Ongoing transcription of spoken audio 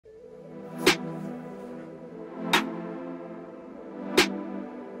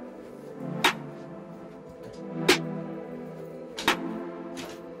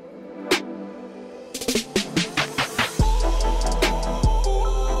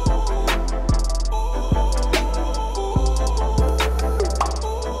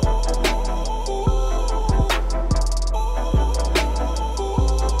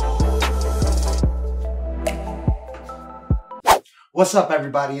What's up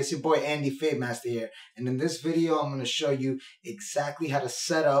everybody, it's your boy Andy Fade Master here, and in this video I'm going to show you exactly how to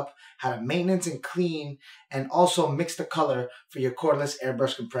set up, how to maintenance and clean, and also mix the color for your cordless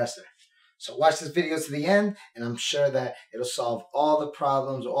airbrush compressor. So watch this video to the end and I'm sure that it'll solve all the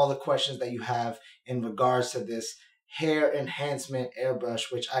problems, all the questions that you have in regards to this hair enhancement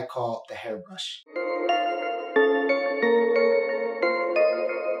airbrush, which I call the hairbrush.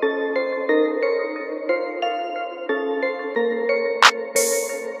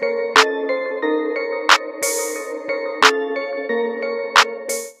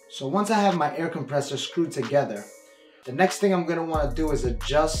 So once I have my air compressor screwed together, the next thing I'm going to want to do is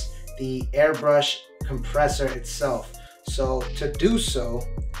adjust the airbrush compressor itself. So to do so,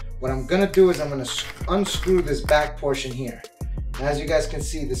 what I'm going to do is I'm going to unscrew this back portion here. And as you guys can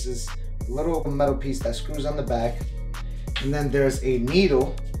see, this is a little metal piece that screws on the back. And then there's a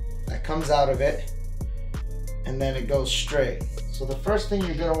needle that comes out of it. And then it goes straight. So the first thing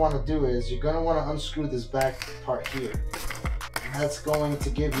you're going to want to do is you're going to want to unscrew this back part here. That's going to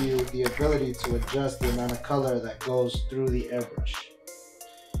give you the ability to adjust the amount of color that goes through the airbrush.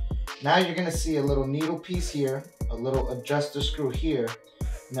 Now you're going to see a little needle piece here, a little adjuster screw here,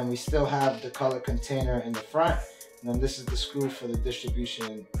 and then we still have the color container in the front, and then this is the screw for the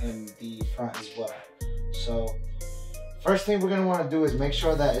distribution in the front as well. So first thing we're going to want to do is make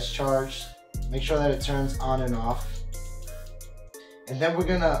sure that it's charged, make sure that it turns on and off. And then we're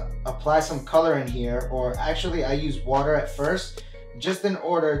gonna apply some color in here, or actually I use water at first, just in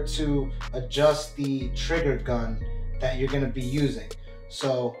order to adjust the trigger gun that you're gonna be using.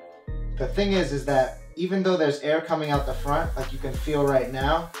 So the thing is that even though there's air coming out the front, like you can feel right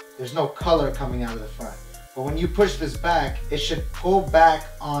now, there's no color coming out of the front. But when you push this back, it should pull back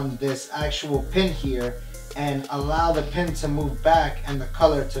on this actual pin here and allow the pin to move back and the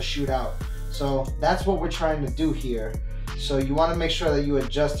color to shoot out. So that's what we're trying to do here. So you want to make sure that you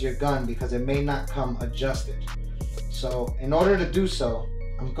adjust your gun because it may not come adjusted. So in order to do so,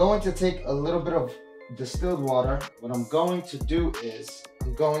 I'm going to take a little bit of distilled water. What I'm going to do is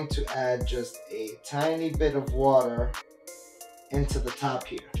I'm going to add just a tiny bit of water into the top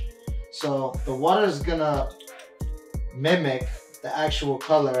here. So the water is gonna mimic the actual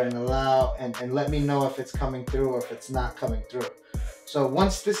color and allow and let me know if it's coming through or if it's not coming through. So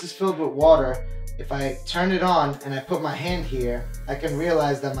once this is filled with water, if I turn it on and I put my hand here, I can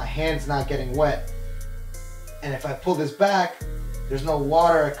realize that my hand's not getting wet. And if I pull this back, there's no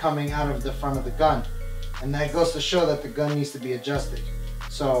water coming out of the front of the gun. And that goes to show that the gun needs to be adjusted.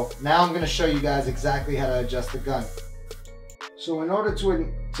 So now I'm going to show you guys exactly how to adjust the gun. So in order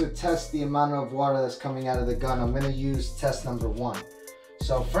to test the amount of water that's coming out of the gun, I'm going to use test number 1.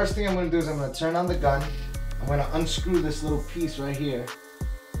 So first thing I'm going to do is I'm going to turn on the gun. I'm going to unscrew this little piece right here.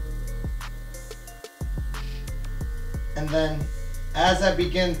 And then as I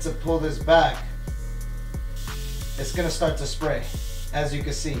begin to pull this back, it's gonna start to spray, as you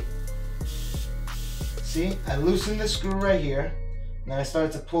can see. See, I loosened the screw right here, and then I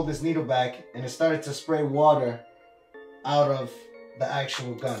started to pull this needle back, and it started to spray water out of the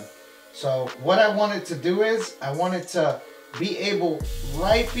actual gun. So what I wanted to do is, I wanted to be able,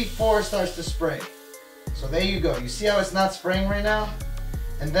 right before it starts to spray. So there you go, you see how it's not spraying right now?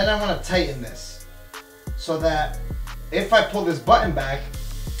 And then I wanna tighten this, so that if I pull this button back,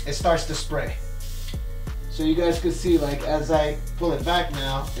 it starts to spray. So you guys can see, like, as I pull it back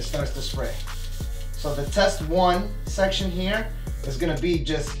now, it starts to spray. So the test 1 section here is gonna be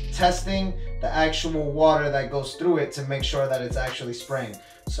just testing the actual water that goes through it to make sure that it's actually spraying.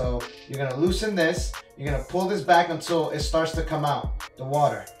 So you're gonna loosen this, you're gonna pull this back until it starts to come out, the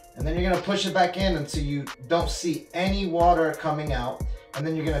water. And then you're gonna push it back in until you don't see any water coming out, and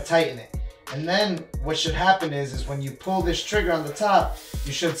then you're gonna tighten it. And then what should happen is when you pull this trigger on the top,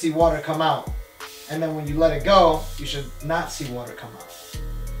 you should see water come out. And then when you let it go, you should not see water come out.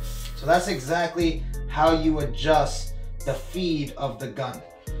 So that's exactly how you adjust the feed of the gun.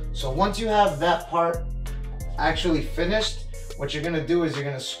 So once you have that part actually finished, what you're gonna do is you're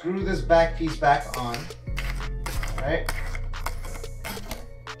gonna screw this back piece back on, right?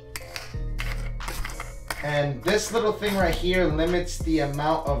 And this little thing right here limits the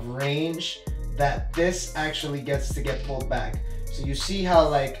amount of range that this actually gets to get pulled back. So you see how,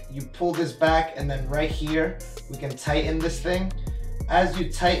 like, you pull this back and then right here, we can tighten this thing. As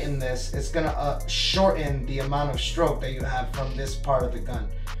you tighten this, it's gonna shorten the amount of stroke that you have from this part of the gun.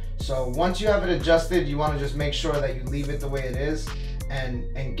 So once you have it adjusted, you wanna just make sure that you leave it the way it is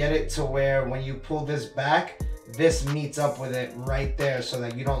and get it to where when you pull this back, this meets up with it right there so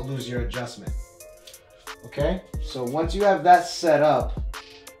that you don't lose your adjustment. Okay, so once you have that set up,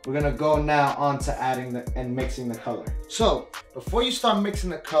 we're gonna go now on to adding and mixing the color. So before you start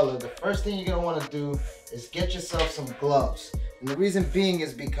mixing the color, the first thing you're gonna wanna do is get yourself some gloves. And the reason being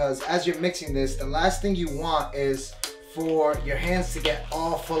is because as you're mixing this, the last thing you want is for your hands to get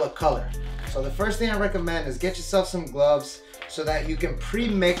all full of color. So the first thing I recommend is get yourself some gloves so that you can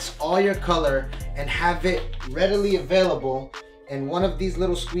pre-mix all your color and have it readily available in one of these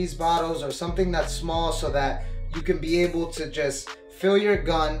little squeeze bottles or something that's small, so that you can be able to just fill your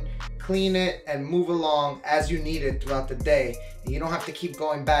gun, clean it, and move along as you need it throughout the day. And you don't have to keep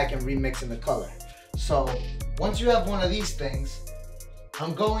going back and remixing the color. So once you have one of these things,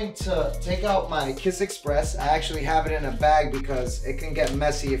 I'm going to take out my Kiss Express. I actually have it in a bag because it can get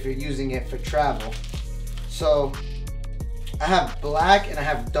messy if you're using it for travel. So I have black and I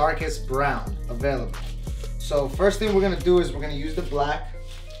have darkest brown available. So first thing we're gonna do is we're gonna use the black.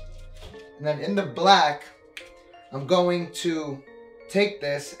 And then in the black, I'm going to take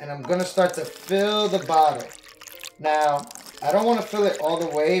this and I'm gonna start to fill the bottle. Now, I don't wanna fill it all the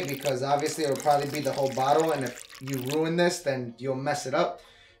way because obviously it'll probably be the whole bottle, and if you ruin this, then you'll mess it up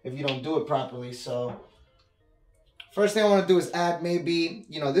if you don't do it properly. So first thing I wanna do is add maybe,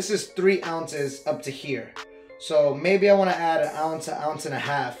 this is 3 ounces up to here. So maybe I wanna add 1 ounce, 1.5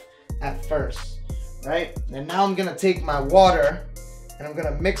 ounces at first, right? And now I'm gonna take my water and I'm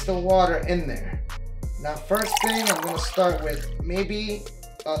gonna mix the water in there. Now first thing, I'm gonna start with maybe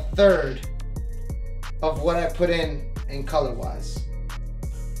 1/3 of what I put in color wise.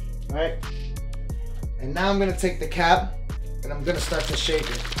 All right, and now I'm gonna take the cap and I'm gonna start to shake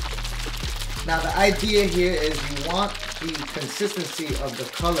it. Now the idea here is you want the consistency of the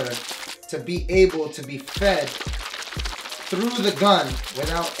color to be able to be fed through the gun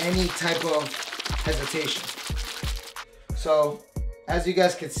without any type of hesitation. So as you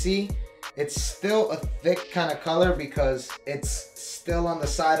guys can see, it's still a thick kind of color because it's still on the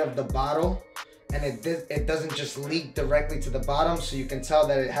side of the bottle, and it doesn't just leak directly to the bottom, so you can tell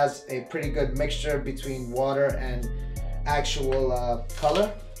that it has a pretty good mixture between water and actual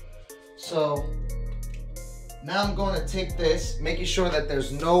color. So now I'm going to take this, making sure that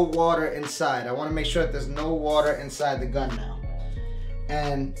there's no water inside. I want to make sure that there's no water inside the gun now.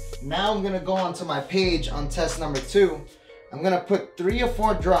 And now I'm going to go onto my page on test number 2. I'm going to put 3 or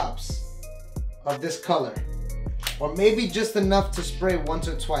 4 drops of this color, or maybe just enough to spray once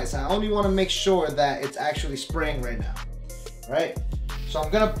or twice. I only want to make sure that it's actually spraying right now, right? So I'm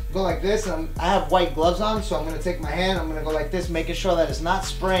gonna go like this, and I have white gloves on, so I'm gonna take my hand, I'm gonna go like this, making sure that it's not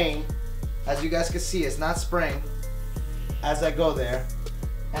spraying. As you guys can see, it's not spraying as I go there.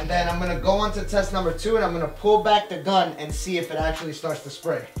 And then I'm gonna go on to test number 2, and I'm gonna pull back the gun and see if it actually starts to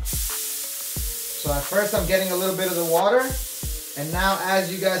spray. So at first I'm getting a little bit of the water, and now as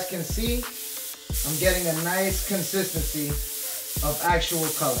you guys can see, I'm getting a nice consistency of actual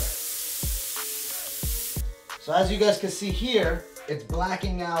color. So as you guys can see here, it's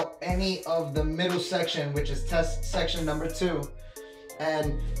blacking out any of the middle section, which is test section number 2.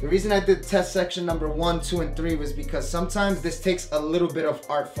 And the reason I did test section number 1, 2, and 3 was because sometimes this takes a little bit of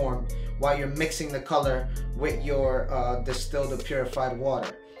art form while you're mixing the color with your distilled or purified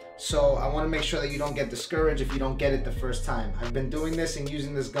water. So I want to make sure that you don't get discouraged if you don't get it the first time. I've been doing this and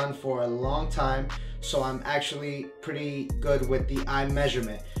using this gun for a long time, so I'm actually pretty good with the eye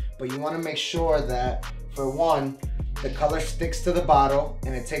measurement. But you want to make sure that, for one, the color sticks to the bottle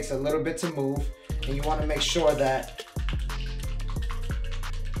and it takes a little bit to move, and you want to make sure that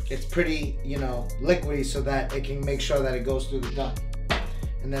it's pretty, liquidy, so that it can make sure that it goes through the gun.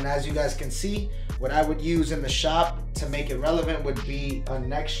 And then as you guys can see, what I would use in the shop to make it relevant would be a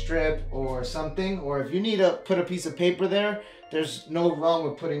neck strip or something, or if you need to put a piece of paper there, there's no wrong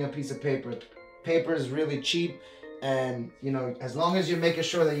with putting a piece of paper. Paper is really cheap, and as long as you're making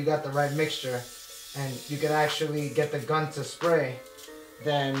sure that you got the right mixture and you can actually get the gun to spray,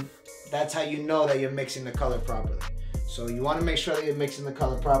 then that's how you know that you're mixing the color properly. So you want to make sure that you're mixing the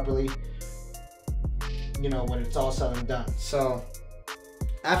color properly, when it's all said and done. So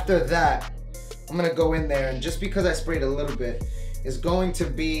after that, I'm gonna go in there, and just because I sprayed a little bit, is going to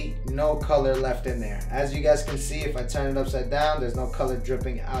be no color left in there. As you guys can see, if I turn it upside down, there's no color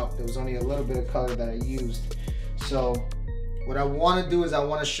dripping out. There was only a little bit of color that I used. So what I want to do is I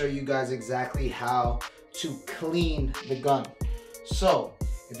want to show you guys exactly how to clean the gun. So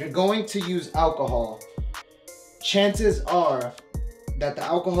if you're going to use alcohol, chances are that the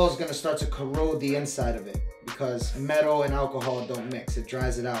alcohol is going to start to corrode the inside of it, because metal and alcohol don't mix. It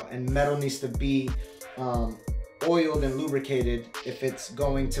dries it out, and metal needs to be oiled and lubricated if it's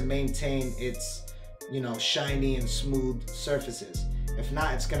going to maintain its shiny and smooth surfaces. If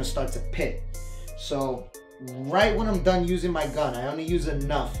not, it's going to start to pit. So right when I'm done using my gun. I only use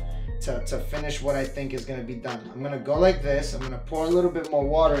enough to finish what I think is gonna be done. I'm gonna go like this. I'm gonna pour a little bit more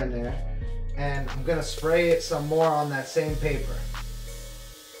water in there, and I'm gonna spray it some more on that same paper.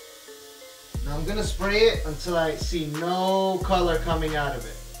 Now I'm gonna spray it until I see no color coming out of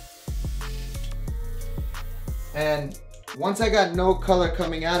it. And once I got no color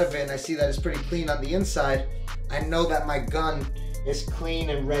coming out of it and I see that it's pretty clean on the inside, I know that my gun is clean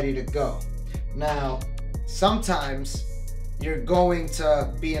and ready to go. Now, sometimes you're going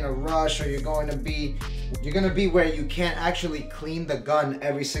to be in a rush, or you're gonna be where you can't actually clean the gun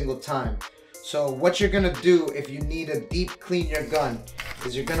every single time. So what you're gonna do if you need to deep clean your gun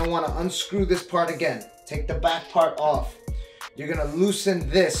is you're gonna wanna unscrew this part again. Take the back part off. You're gonna loosen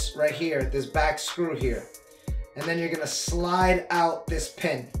this right here, this back screw here. And then you're gonna slide out this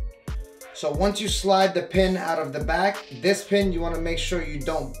pin. So once you slide the pin out of the back, this pin, you wanna make sure you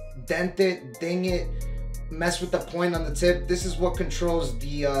don't dent it, ding it, mess with the point on the tip. This is what controls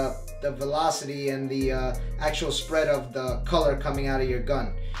the velocity and the actual spread of the color coming out of your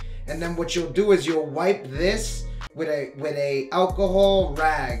gun. And then what you'll do is you'll wipe this with a alcohol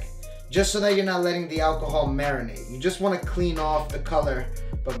rag, just so that you're not letting the alcohol marinate. You just want to clean off the color,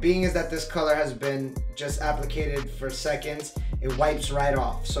 but being is that this color has been just applicated for seconds, it wipes right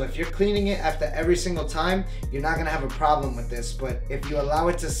off. So if you're cleaning it after every single time, you're not gonna have a problem with this. But if you allow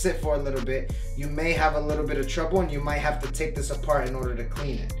it to sit for a little bit, you may have a little bit of trouble, and you might have to take this apart in order to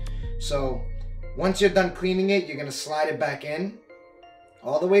clean it. So once you're done cleaning it, you're gonna slide it back in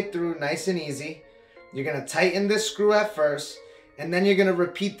all the way through, nice and easy. You're gonna tighten this screw at first, and then you're gonna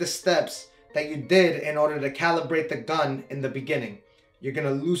repeat the steps that you did in order to calibrate the gun in the beginning. You're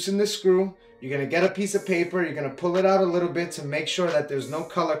gonna loosen the screw, you're gonna get a piece of paper, you're gonna pull it out a little bit to make sure that there's no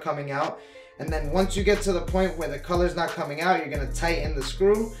color coming out. And then once you get to the point where the color's not coming out, you're gonna tighten the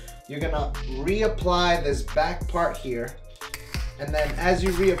screw. You're gonna reapply this back part here. And then as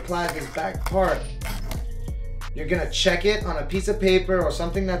you reapply this back part, you're gonna check it on a piece of paper or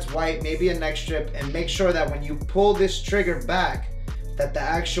something that's white, maybe a neck strip, and make sure that when you pull this trigger back, that the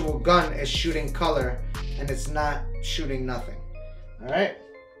actual gun is shooting color and it's not shooting nothing. All right?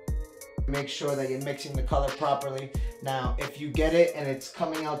 Make sure that you're mixing the color properly. Now, if you get it and it's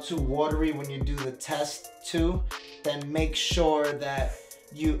coming out too watery when you do the test too, then make sure that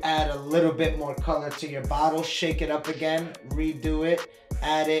you add a little bit more color to your bottle, shake it up again, redo it,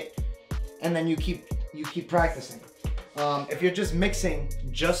 add it, and then you keep practicing. If you're just mixing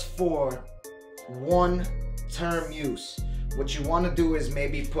just for one term use, what you want to do is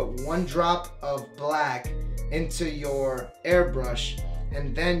maybe put 1 drop of black into your airbrush,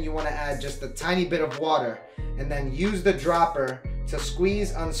 and then you want to add just a tiny bit of water, and then use the dropper to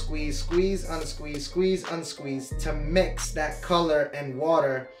squeeze, unsqueeze, squeeze, unsqueeze, squeeze, unsqueeze, to mix that color and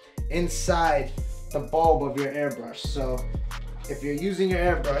water inside the bulb of your airbrush. So if you're using your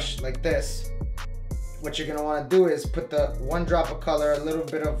airbrush like this, what you're gonna want to do is put the 1 drop of color, a little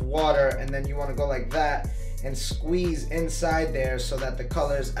bit of water, and then you want to go like that and squeeze inside there so that the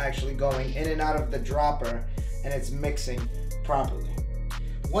color is actually going in and out of the dropper and it's mixing properly.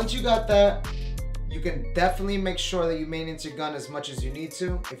 Once you got that, you can definitely make sure that you maintenance your gun as much as you need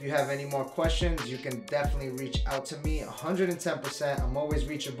to. If you have any more questions, you can definitely reach out to me 110%. I'm always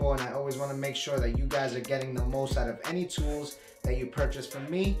reachable, and I always want to make sure that you guys are getting the most out of any tools that you purchase from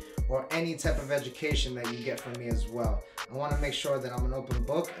me, or any type of education that you get from me as well. I want to make sure that I'm an open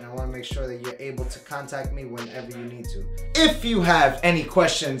book, and I want to make sure that you're able to contact me whenever you need to. If you have any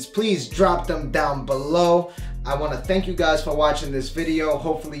questions, please drop them down below. I want to thank you guys for watching this video.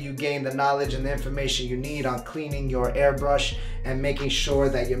 Hopefully you gained the knowledge and the information you need on cleaning your airbrush and making sure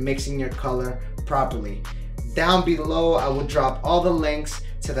that you're mixing your color properly. Down below, I will drop all the links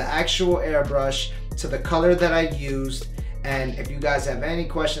to the actual airbrush, to the color that I used. And if you guys have any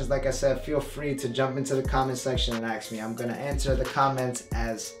questions, like I said, feel free to jump into the comment section and ask me. I'm going to answer the comments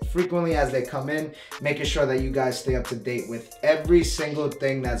as frequently as they come in, making sure that you guys stay up to date with every single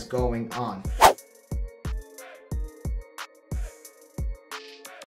thing that's going on.